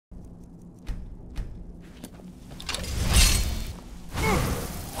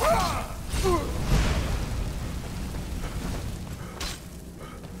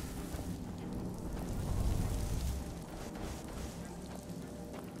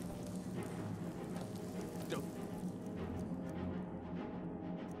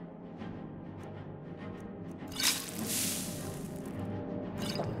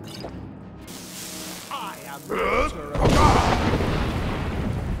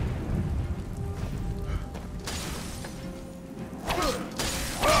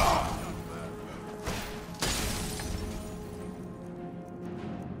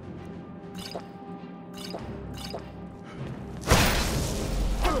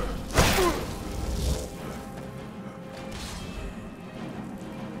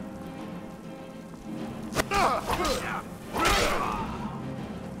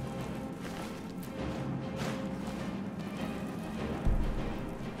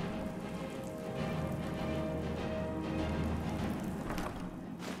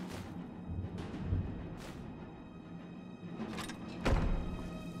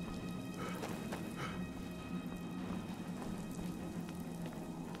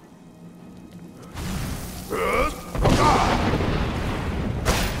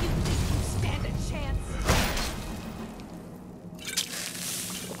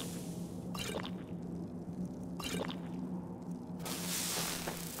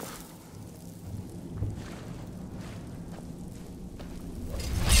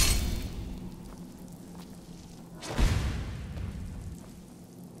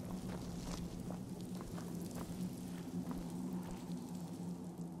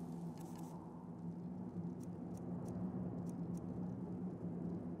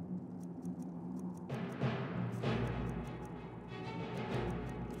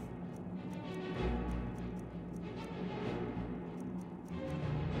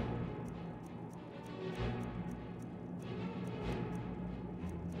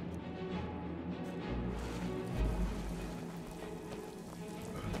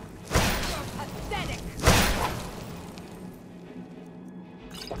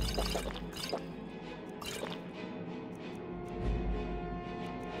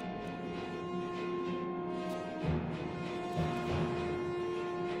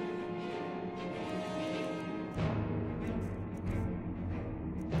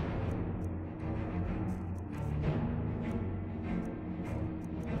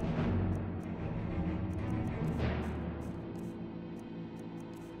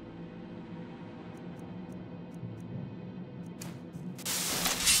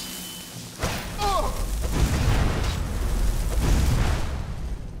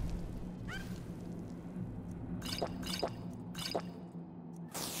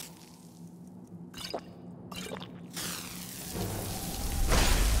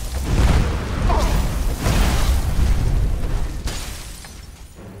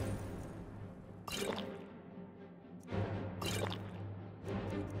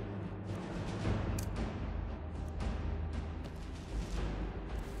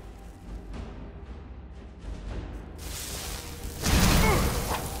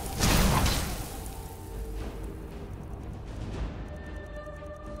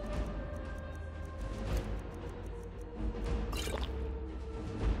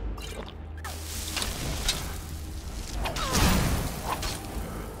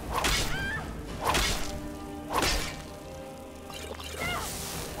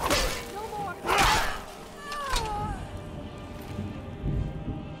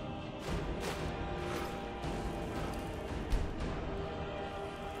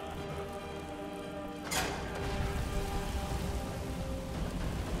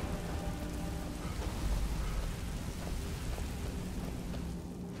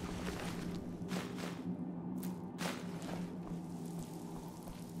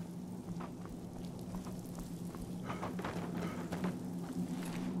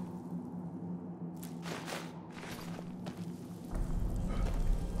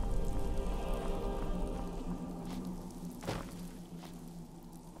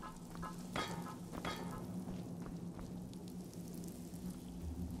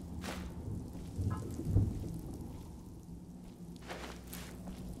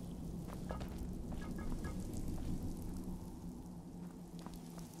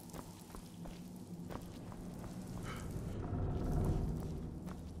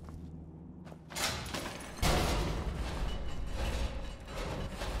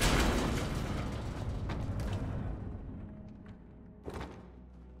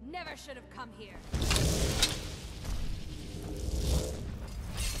Never should have come here.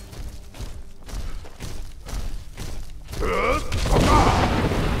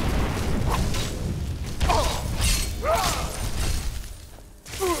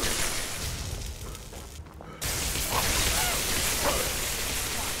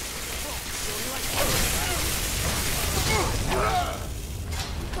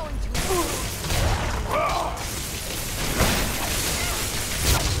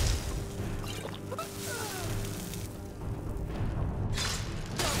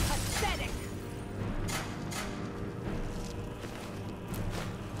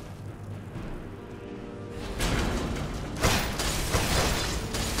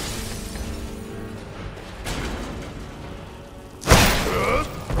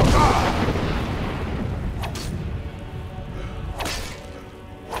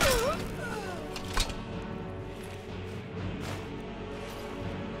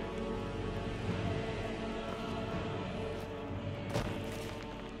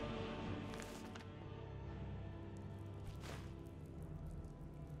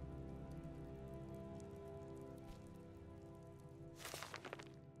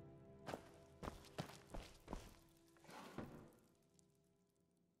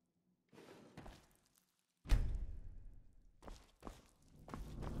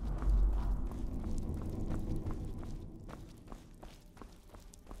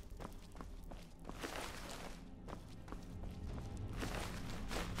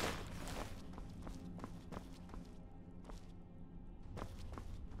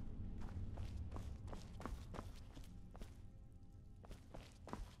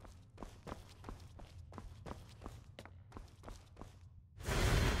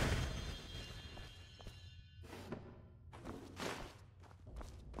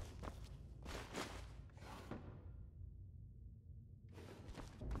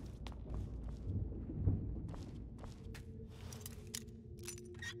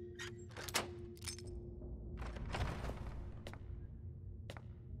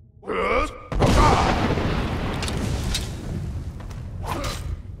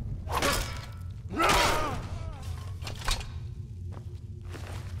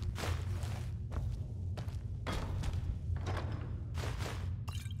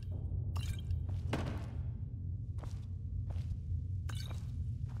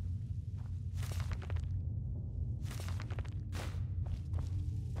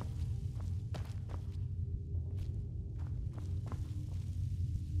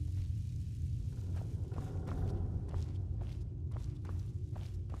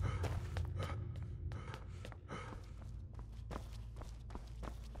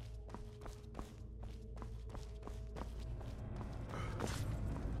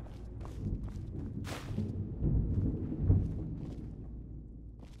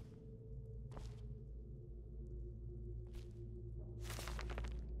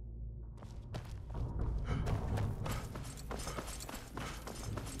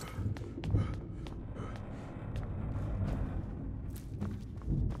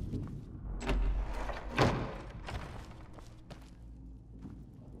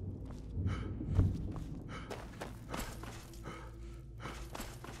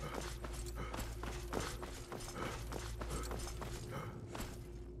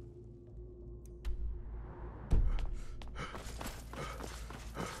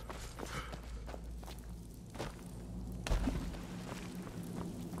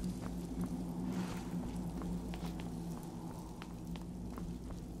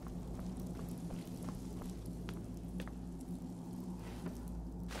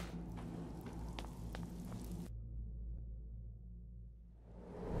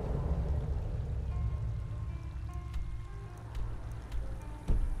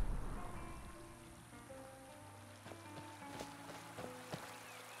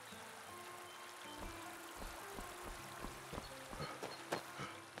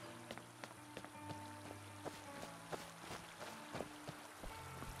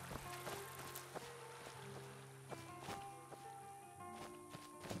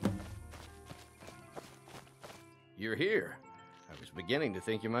 you're here. I was beginning to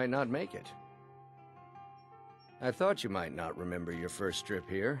think you might not make it. I thought you might not remember your first trip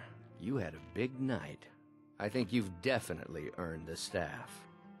here. You had a big night. I think you've definitely earned the staff.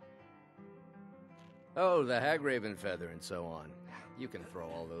 Oh, the Hagraven feather and so on. You can throw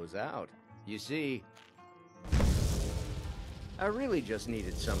all those out. You see, I really just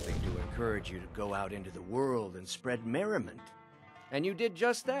needed something to encourage you to go out into the world and spread merriment. And you did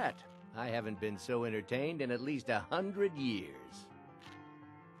just that. I haven't been so entertained in at least 100 years.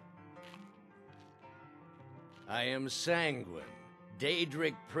 I am Sanguine,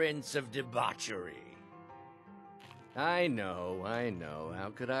 Daedric Prince of Debauchery. I know. How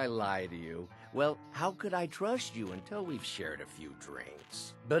could I lie to you? Well, how could I trust you until we've shared a few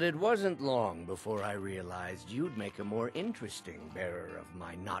drinks? But it wasn't long before I realized you'd make a more interesting bearer of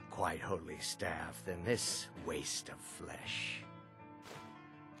my not-quite-holy staff than this waste of flesh.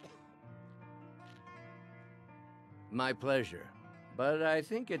 My pleasure. But I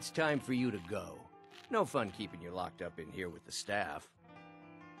think it's time for you to go. No fun keeping you locked up in here with the staff.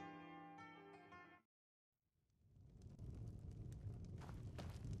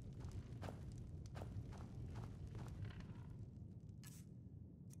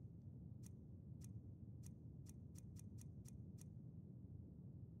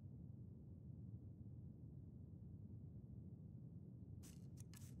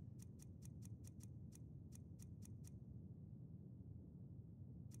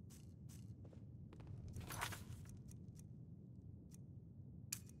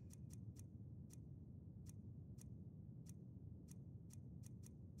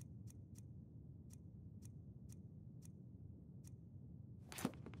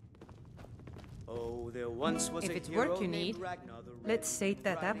 Oh, there once was If a it's hero work you named need, Ragnar the let's Red, sate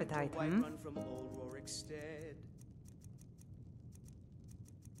that riding to appetite, Whiterun from old Rorikstead.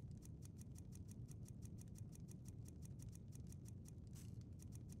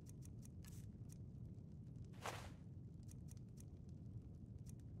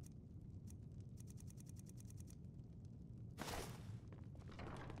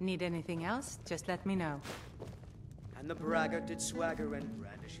 Need anything else? Just let me know. And the braggart did swagger and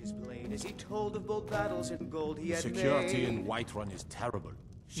brandish his blade as he told of bold battles in gold he had Security made. in Whiterun is terrible.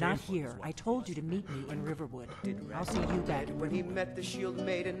 Not Shameful here. is what I told you to meet me in Riverwood. Did I'll see you back in when he Riverwood. met the shield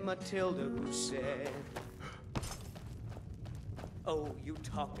maiden Matilda, who said, "Oh, you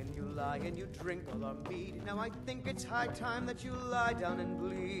talk and you lie and you drink all our mead. Now I think it's high time that you lie down and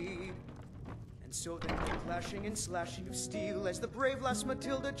bleed." And so there came clashing and slashing of steel as the brave lass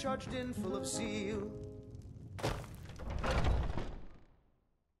Matilda charged in full of zeal.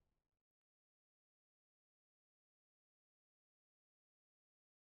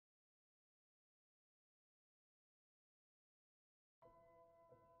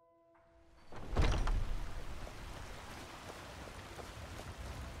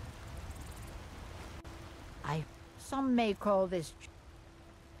 Some may call this...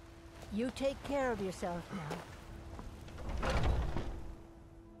 You take care of yourself now.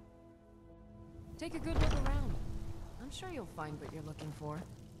 Take a good look around. I'm sure you'll find what you're looking for.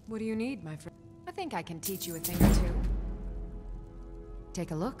 What do you need, my friend? I think I can teach you a thing or two.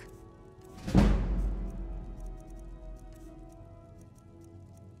 Take a look.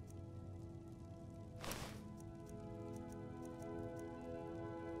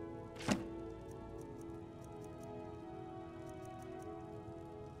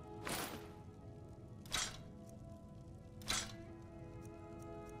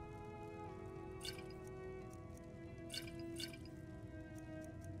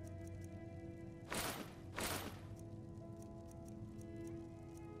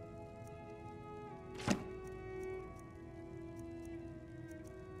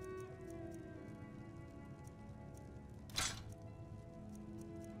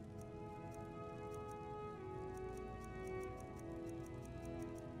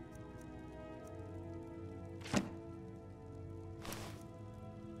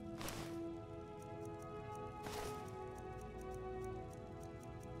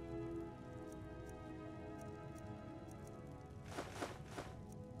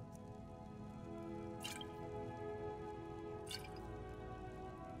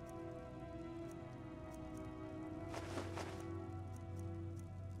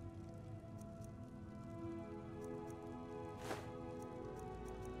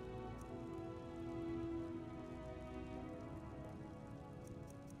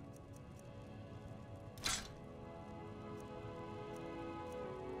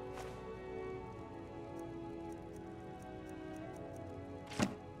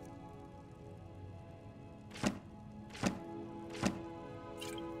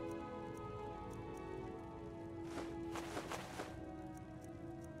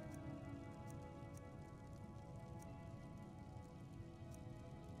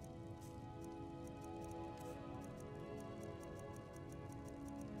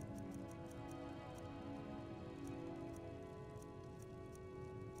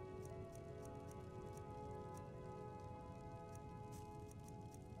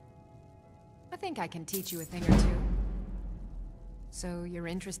 think I can teach you a thing or two. So you're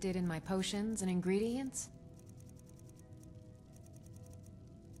interested in my potions and ingredients?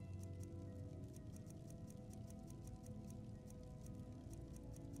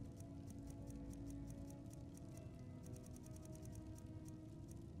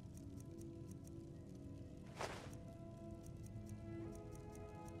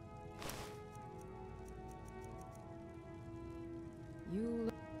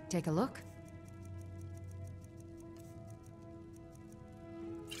 You take a look.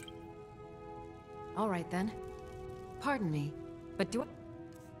 All right then. Pardon me, but do I...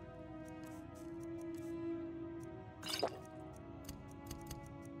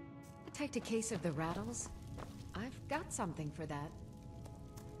 Detect a case of the rattles? I've got something for that.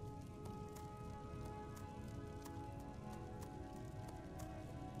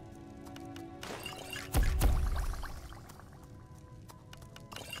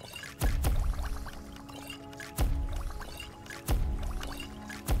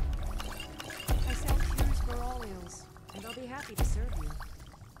 I sell cures for all ills, and I'll be happy to serve you.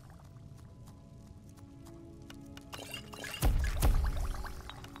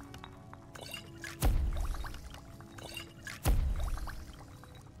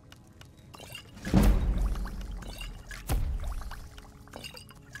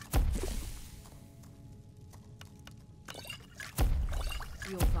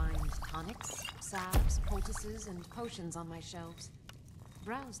 You'll find tonics, salves, poultices, and potions on my shelves.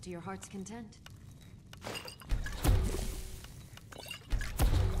 Browse to your heart's content.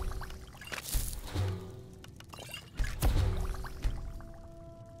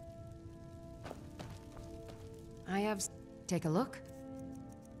 I have... Take a look.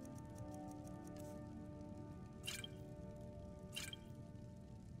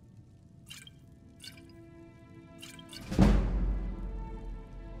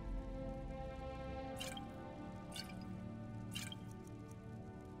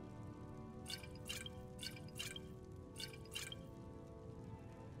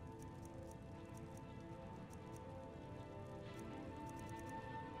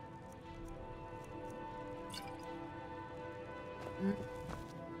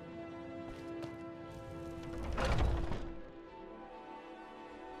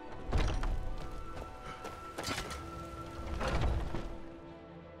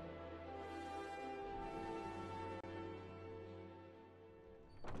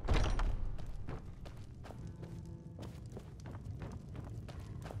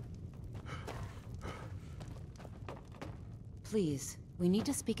 Please, we need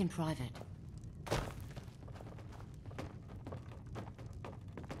to speak in private.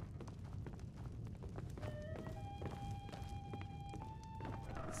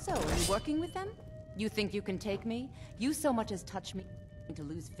 So, are you working with them? You think you can take me? You so much as touch me to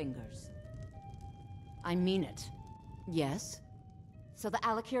lose fingers. I mean it. Yes? So the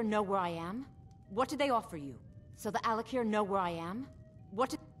Alakir know where I am? What did they offer you? So the Alakir know where I am? What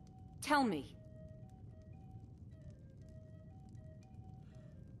did... Tell me!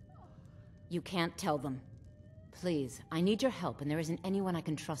 You can't tell them. Please, I need your help, and there isn't anyone I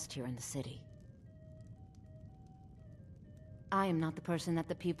can trust here in the city. I am not the person that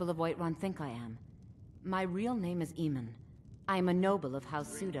the people of Whiterun think I am. My real name is Eamon. I am a noble of House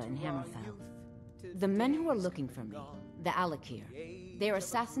Suda in Hammerfell. The men who are looking for me, the Alakir, they are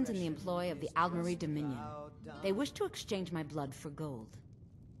assassins in the employ of the Aldmeri Dominion. They wish to exchange my blood for gold.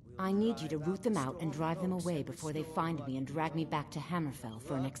 I need you to root them out and drive them away before they find me and drag me back to Hammerfell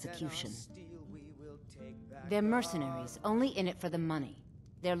for an execution. They're mercenaries, only in it for the money.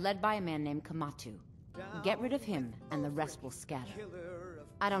 They're led by a man named Kamatu. Get rid of him, and the rest will scatter.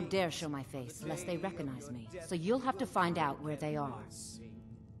 I don't dare show my face, lest they recognize me, so you'll have to find out where they are.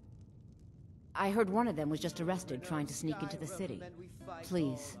 I heard one of them was just arrested trying to sneak into the city.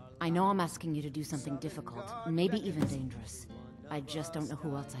 Please, I know I'm asking you to do something difficult, maybe even dangerous. I just don't know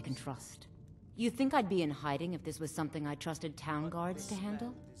who else I can trust. You think I'd be in hiding if this was something I trusted town guards to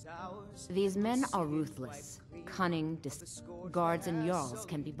handle? These men are ruthless, cunning, guards and Jarls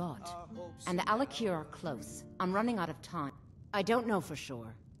can be bought. And the Alakir are close. I'm running out of time. I don't know for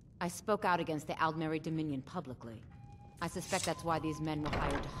sure. I spoke out against the Aldmeri Dominion publicly. I suspect that's why these men were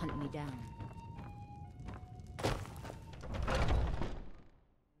hired to hunt me down.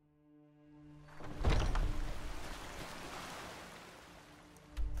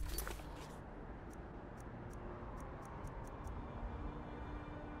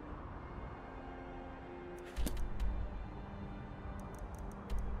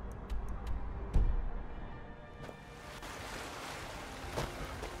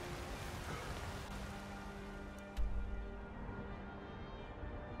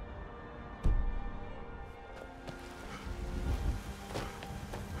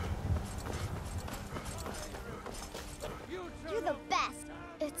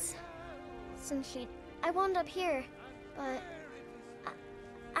 since I wound up here, but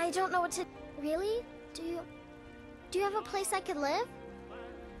I don't know what to. Really? Do you have a place I could live?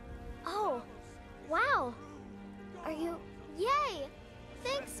 Oh, wow. Are you? Yay!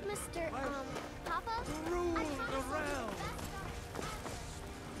 Thanks, Mr. Papa. I promise I'll do the best.